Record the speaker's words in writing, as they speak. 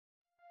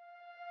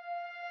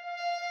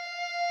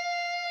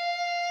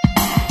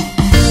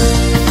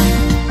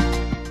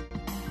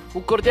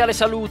Un cordiale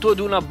saluto ed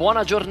una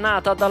buona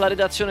giornata dalla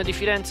redazione di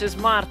Firenze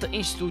Smart,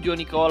 in studio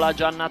Nicola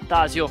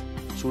Giannattasio.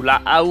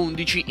 Sulla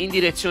A11 in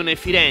direzione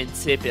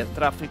Firenze per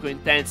traffico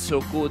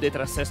intenso, code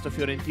tra Sesto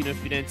Fiorentino e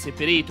Firenze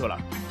Peritola.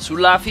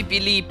 Sulla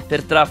Fipili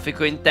per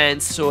traffico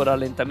intenso,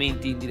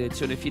 rallentamenti in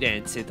direzione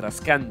Firenze tra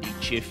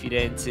Scandicci e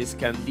Firenze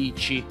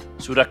Scandicci.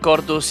 Sul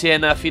raccordo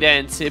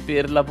Siena-Firenze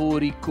per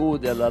lavori,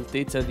 code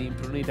all'altezza di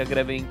Impruneta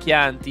Greve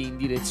Inchianti in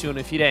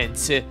direzione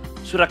Firenze.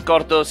 Sul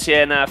raccordo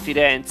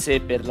Siena-Firenze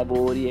per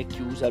lavori è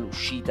chiusa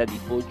l'uscita di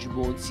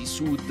Poggibonsi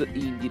Sud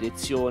in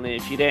direzione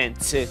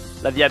Firenze.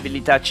 La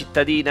viabilità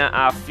cittadina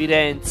a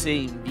Firenze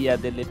in via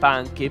delle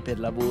Panche per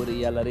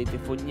lavori alla rete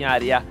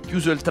fognaria,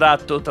 chiuso il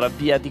tratto tra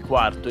via di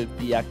Quarto e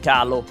via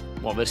Calo.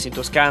 Muoversi in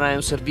Toscana è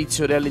un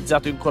servizio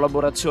realizzato in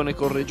collaborazione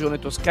con Regione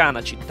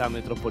Toscana, Città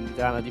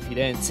Metropolitana di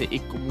Firenze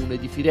e Comune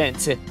di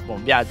Firenze.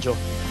 Buon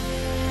viaggio!